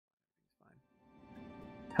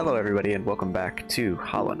Hello everybody and welcome back to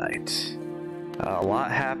Hollow Knight. A lot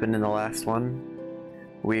happened in the last one.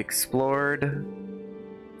 We explored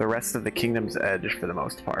the rest of the Kingdom's Edge for the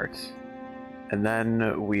most part. And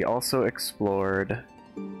then we also explored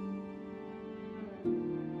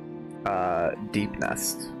Deep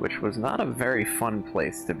Nest, which was not a very fun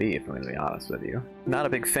place to be, if I'm going to be honest with you. Not a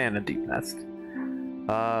big fan of Deep Nest.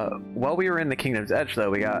 While we were in the Kingdom's Edge though,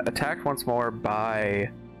 we got attacked once more by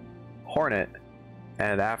Hornet.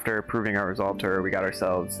 And after proving our resolve to her, we got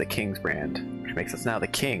ourselves the King's Brand, which makes us now the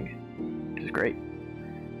King, which is great.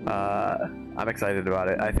 I'm excited about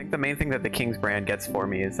it. I think the main thing that the King's Brand gets for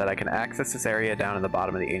me is that I can access this area down in the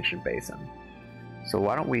bottom of the Ancient Basin. So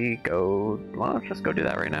why don't we go... well, let's just go do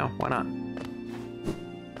that right now. Why not?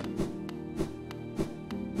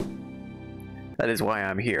 That is why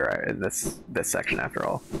I'm here in this section, after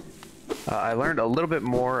all. I learned a little bit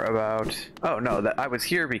more about... oh no, I was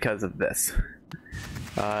here because of this.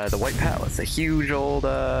 The White Palace, a huge old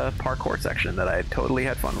parkour section that I totally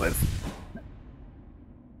had fun with.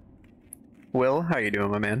 Will, how you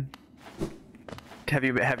doing, my man? Have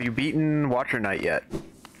you beaten Watcher Knight yet?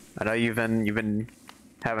 I know you've been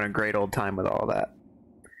having a great old time with all that.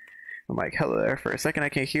 I'm like, hello there. For a second I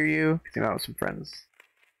can't hear you. Came out with some friends.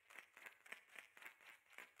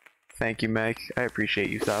 Thank you, Meg. I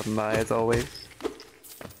appreciate you stopping by as always.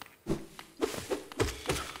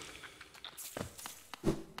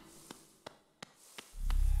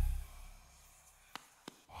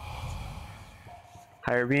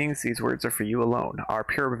 Higher beings, these words are for you alone. Our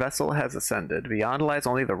pure vessel has ascended. Beyond lies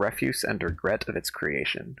only the refuse and regret of its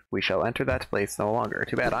creation. We shall enter that place no longer.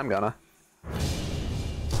 Too bad I'm gonna.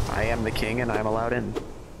 I am the king and I'm allowed in.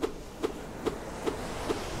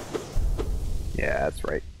 Yeah, that's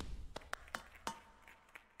right.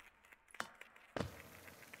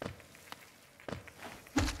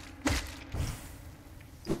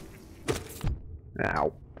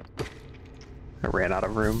 Ow. I ran out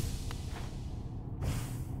of room.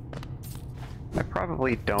 I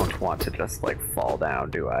probably don't want to just, like, fall down,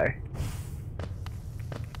 do I?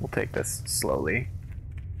 We'll take this slowly.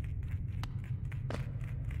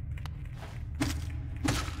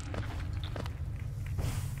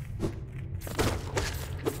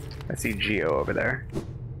 I see Geo over there.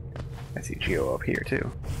 I see Geo up here, too.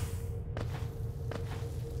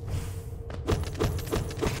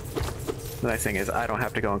 The nice thing is I don't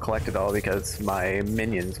have to go and collect it all because my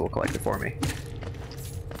minions will collect it for me.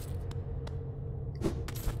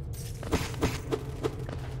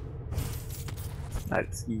 I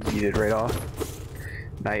just yeeted right off.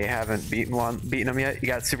 Now you haven't beaten them yet? You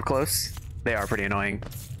got super close? They are pretty annoying.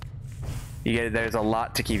 There's a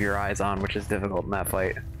lot to keep your eyes on, which is difficult in that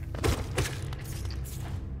fight.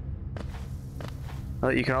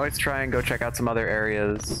 Well, you can always try and go check out some other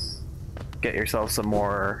areas. Get yourself some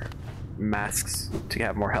more masks to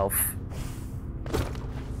have more health.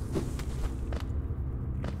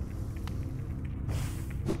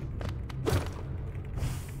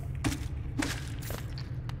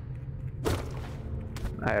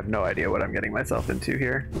 I have no idea what I'm getting myself into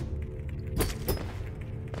here.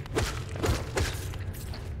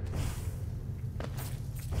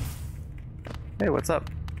 Hey, what's up?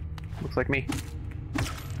 Looks like me.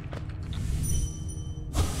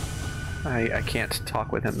 I can't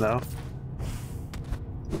talk with him though.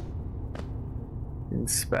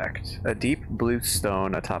 Inspect. A deep blue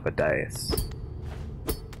stone atop a dais.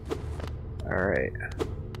 Alright.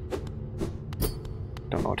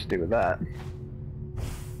 Don't know what to do with that.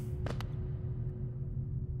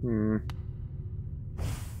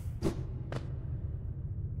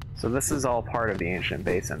 So this is all part of the Ancient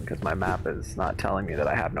Basin, because my map is not telling me that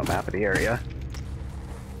I have no map of the area.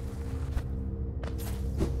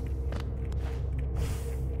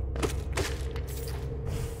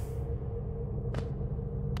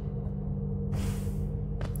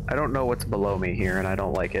 I don't know what's below me here, and I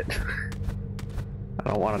don't like it. I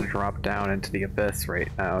don't want to drop down into the abyss right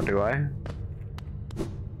now, do I?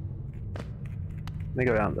 Let me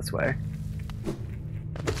go down this way.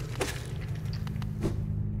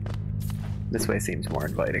 This way seems more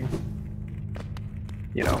inviting.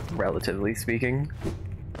 You know, relatively speaking.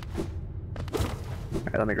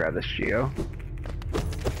 Alright, let me grab this Geo.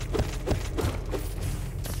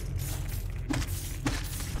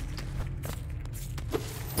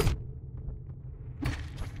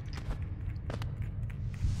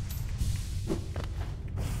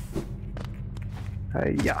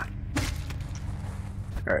 Yeah.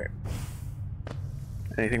 Alright.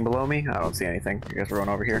 Anything below me? I don't see anything. I guess we're going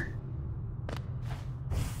over here.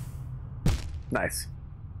 Nice.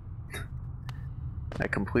 I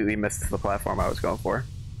completely missed the platform I was going for.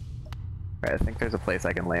 Right, I think there's a place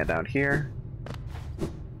I can land down here.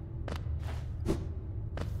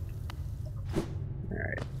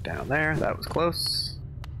 Alright, down there. That was close.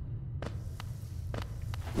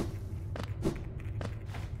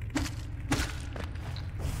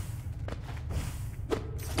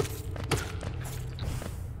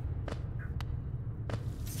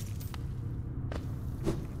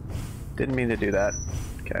 Didn't mean to do that.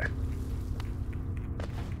 Okay.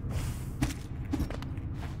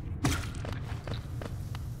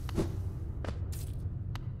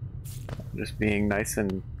 I'm just being nice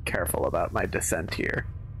and careful about my descent here.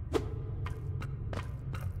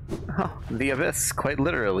 Oh, the Abyss. Quite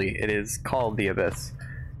literally, it is called the Abyss.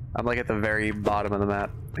 I'm like at the very bottom of the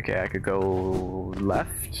map. Okay, I could go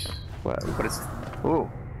left. What is...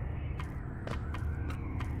 Ooh.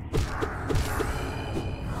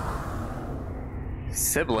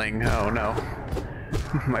 Sibling? Oh no.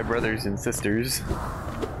 My brothers and sisters.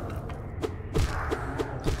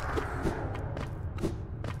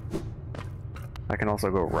 I can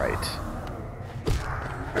also go right.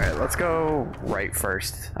 Alright, let's go right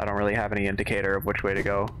first. I don't really have any indicator of which way to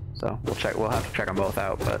go, so we'll have to check them both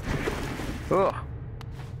out, but... Ugh!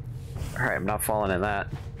 Alright, I'm not falling in that.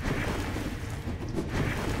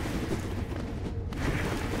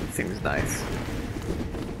 Seems nice.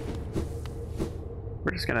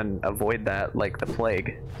 We're just gonna avoid that like the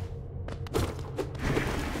plague.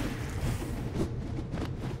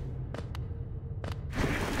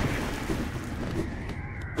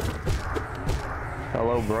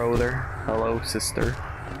 Hello, brother. Hello, sister.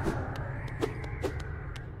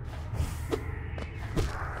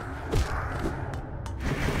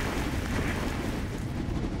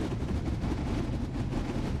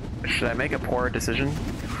 Should I make a poor decision?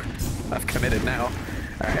 I've committed now.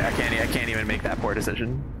 Alright, I can't even make that poor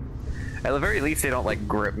decision. At the very least, they don't like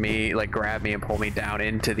grab me and pull me down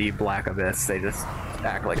into the black abyss. They just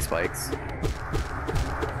act like spikes.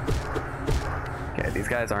 Okay, these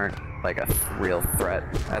guys aren't like a real threat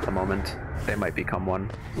at the moment. They might become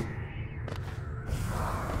one.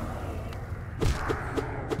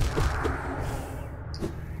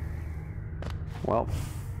 Well.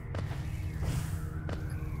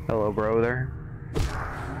 Hello, brother.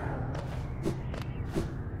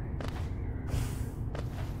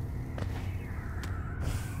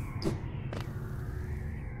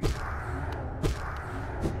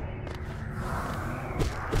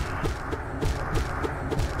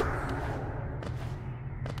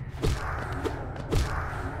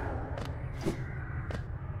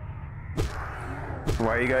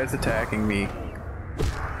 Why are you guys attacking me?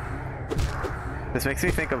 This makes me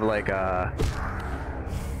think of like a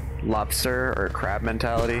lobster or crab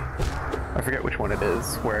mentality. I forget which one it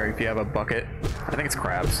is, where if you have a bucket, I think it's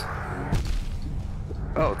crabs.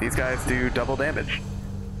 Oh, these guys do double damage.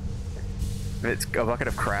 It's a bucket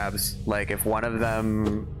of crabs. Like if one of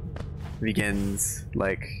them begins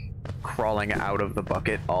like crawling out of the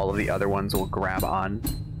bucket, all of the other ones will grab on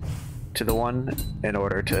to the one in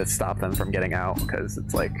order to stop them from getting out, because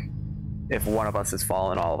it's like if one of us is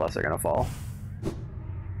fallen, all of us are gonna fall.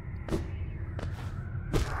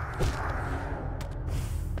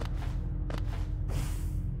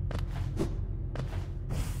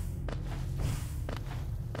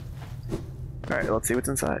 Alright, let's see what's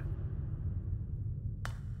inside.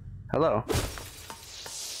 Hello.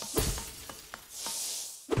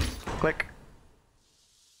 Click.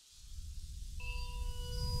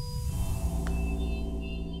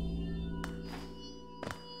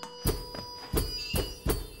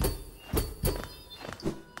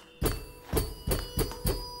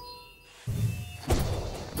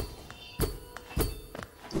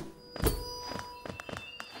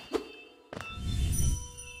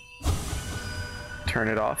 Turn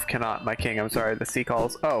it off. Cannot, my king. I'm sorry. The sea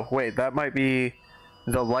calls. Oh, wait. That might be...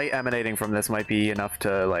 The light emanating from this might be enough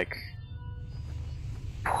to, like...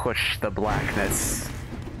 push the blackness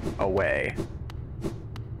away.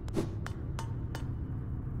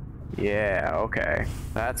 Yeah, okay.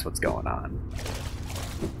 That's what's going on.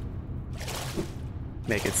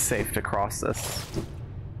 Make it safe to cross this.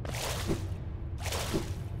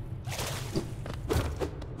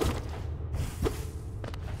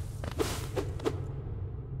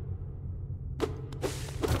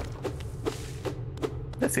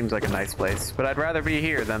 That seems like a nice place, but I'd rather be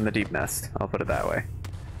here than the deep nest. I'll put it that way.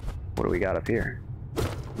 What do we got up here?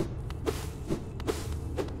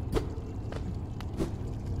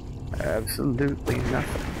 Absolutely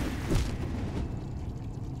nothing.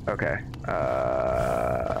 Okay.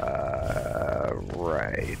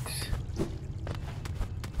 Right.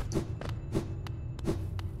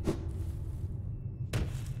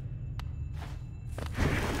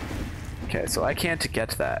 Okay, so I can't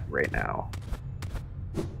get that right now.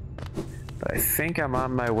 But I think I'm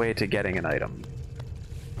on my way to getting an item.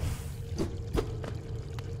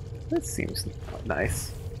 This seems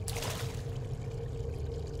nice.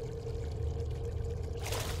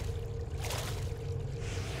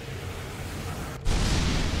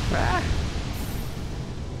 Ah!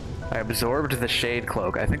 I absorbed the shade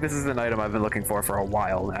cloak. I think this is an item I've been looking for a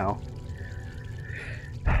while now.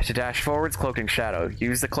 To dash forwards, cloaked in shadow.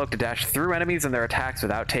 Use the cloak to dash through enemies and their attacks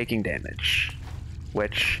without taking damage.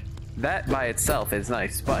 Which, that by itself is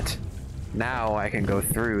nice, but now I can go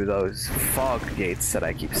through those fog gates that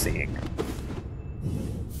I keep seeing.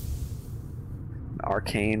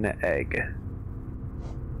 Arcane egg.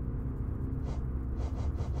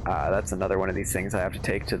 That's another one of these things I have to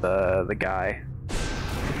take to the guy.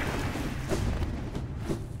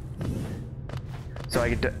 So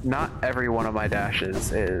not every one of my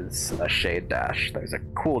dashes is a shade dash. There's a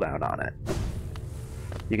cooldown on it.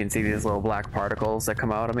 You can see these little black particles that come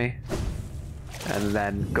out of me and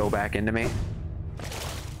then go back into me.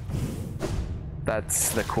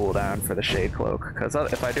 That's the cooldown for the shade cloak, because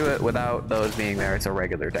if I do it without those being there, it's a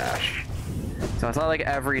regular dash. So it's not like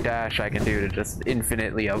every dash I can do to just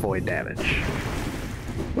infinitely avoid damage.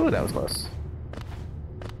 Ooh, that was close.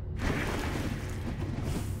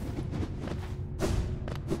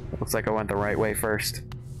 Looks like I went the right way first.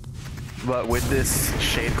 But with this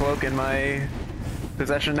shade cloak in my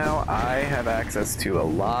possession now, I have access to a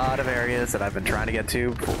lot of areas that I've been trying to get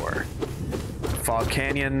to before. Fog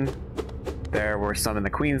Canyon, there were some in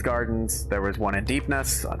the Queen's Gardens, there was one in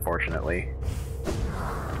Deepness, unfortunately.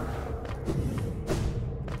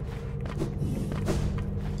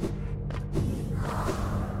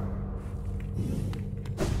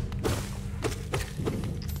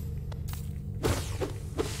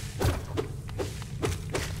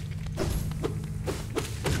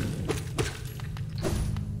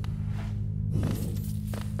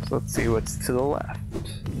 Let's see what's to the left.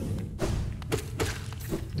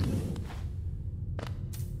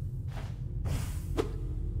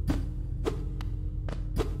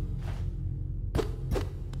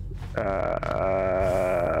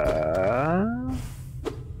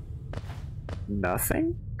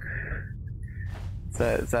 Nothing?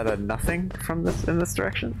 Is that a nothing from this in this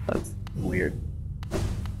direction? That's weird.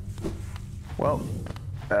 Well,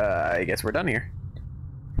 I guess we're done here.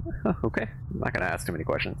 Okay, I'm not gonna ask too many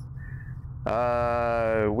questions.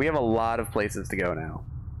 We have a lot of places to go now.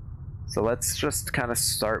 So let's just kind of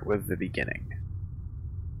start with the beginning.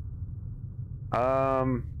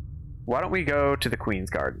 Why don't we go to the Queen's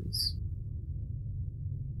Gardens?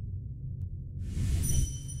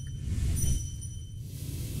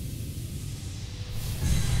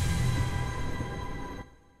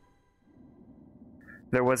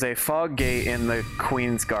 There was a fog gate in the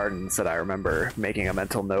Queen's Gardens that I remember making a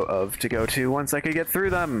mental note of to go to once I could get through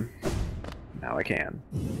them. Now I can.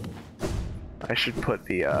 I should put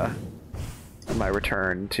the, my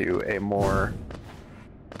return to a more,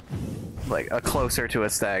 like, a closer to a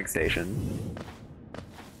stag station.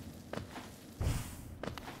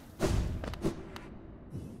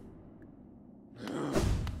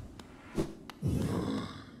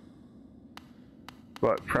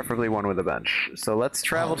 But preferably one with a bench. So let's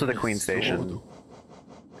travel to the Queen's Station.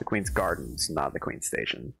 The Queen's Gardens, not the Queen's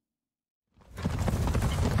Station.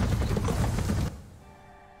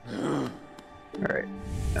 Alright,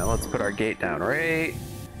 now let's put our gate down right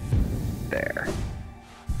there.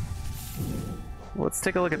 Let's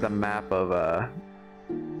take a look at the map of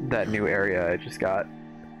that new area I just got.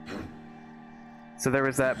 So there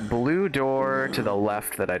was that blue door to the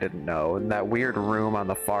left that I didn't know, and that weird room on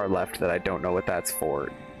the far left that I don't know what that's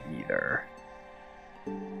for either.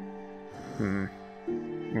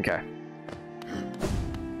 Okay.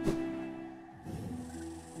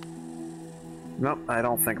 Nope, I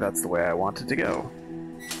don't think that's the way I wanted to go.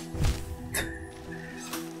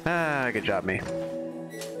 Good job, me.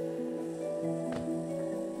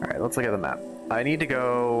 Alright, let's look at the map. I need to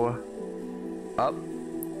go up,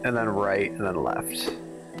 and then right, and then left.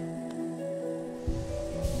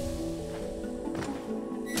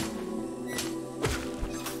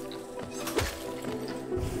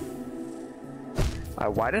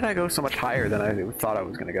 Why did I go so much higher than I thought I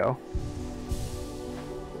was gonna go?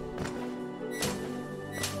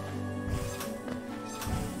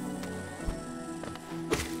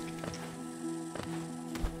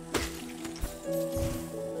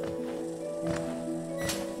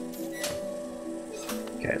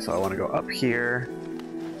 Okay, so I want to go up here,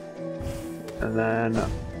 and then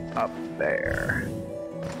up there.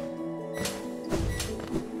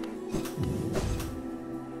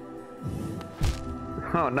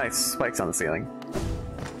 Oh, nice. Spikes on the ceiling.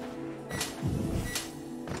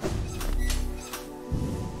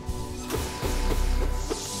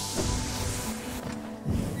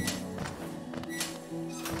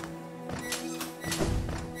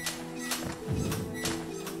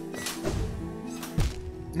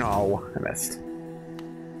 Oh, I missed.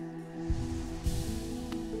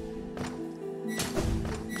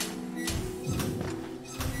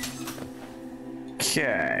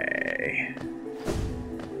 Okay.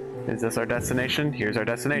 Is this our destination? Here's our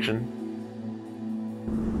destination.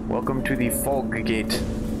 Welcome to the Fog Gate.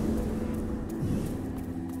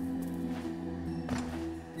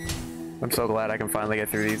 I'm so glad I can finally get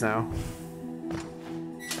through these now.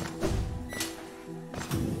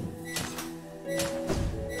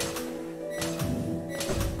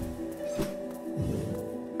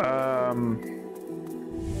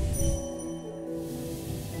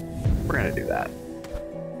 We're gonna do that.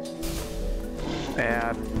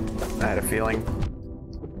 Yeah, I had a feeling.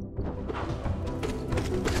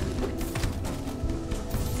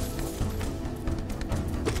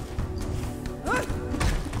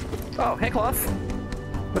 Oh, hey, Cloth.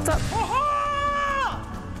 What's up?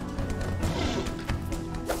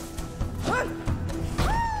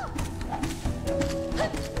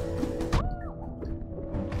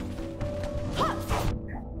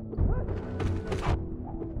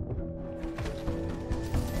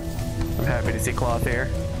 I'm happy to see Cloth here.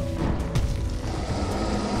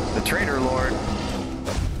 The Traitor Lord.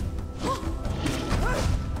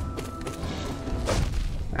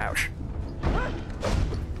 Ouch.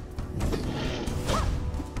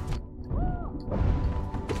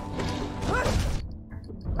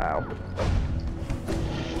 Ow.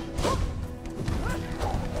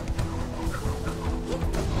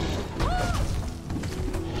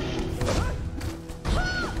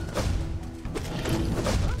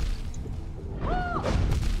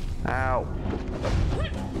 Ow.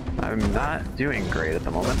 I'm not doing great at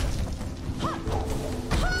the moment.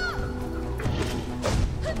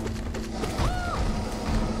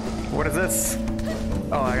 What is this?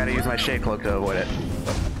 Oh, I gotta use my shade cloak to avoid it.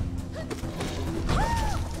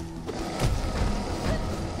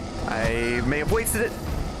 I may have wasted it.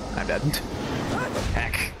 I'm dead.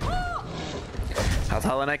 Heck. How's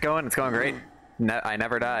Hollow Knight going? It's going great. I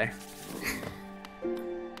never die.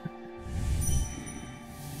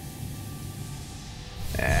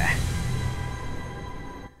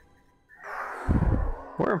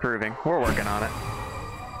 We're improving. We're working on it.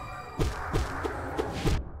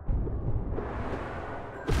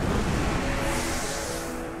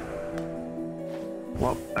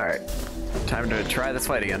 Well, alright. Time to try this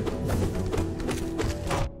fight again.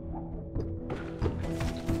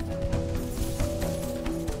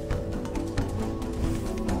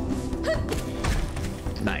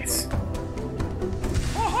 Nice.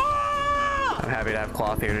 I'm happy to have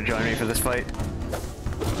Cloth here to join me for this fight.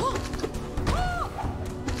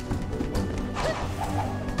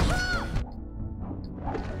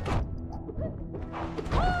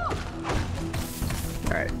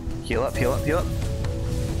 Alright, heal up, heal up, heal up.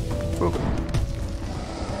 Ooh.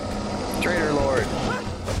 Traitor Lord.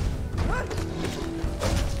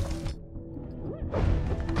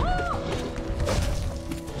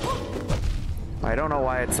 I don't know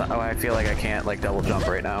why it's not, oh, I feel like I can't like double jump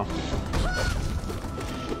right now.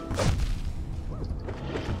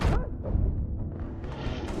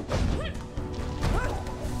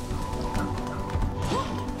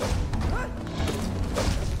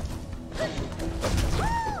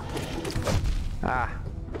 Ah.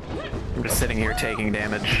 I'm just sitting here taking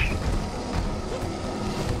damage.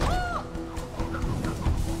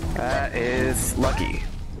 That is lucky.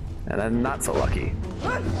 And then not so lucky.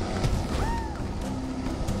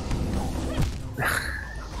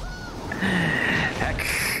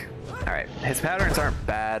 Heck. Alright, his patterns aren't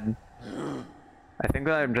bad. I think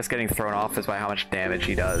that I'm just getting thrown off is by how much damage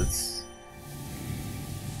he does.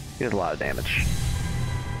 He does a lot of damage.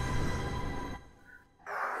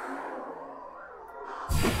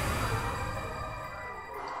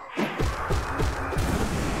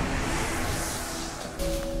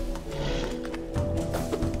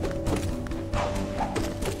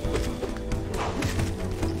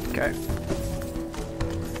 Okay.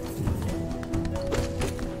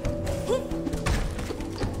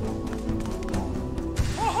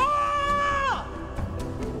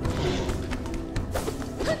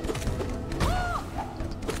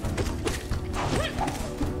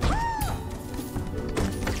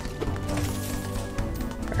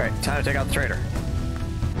 Alright, time to take out the traitor.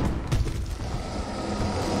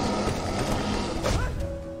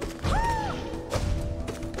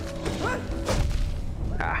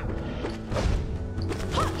 Ah.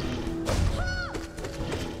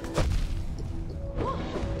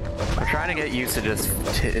 trying to get used to just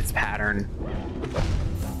its pattern.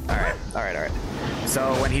 Alright, alright, alright.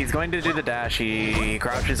 So when he's going to do the dash, he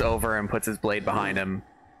crouches over and puts his blade behind him.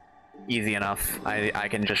 Easy enough. I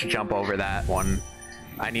can just jump over that one.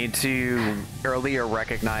 I need to earlier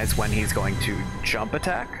recognize when he's going to jump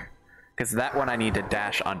attack, because that one I need to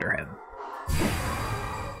dash under him.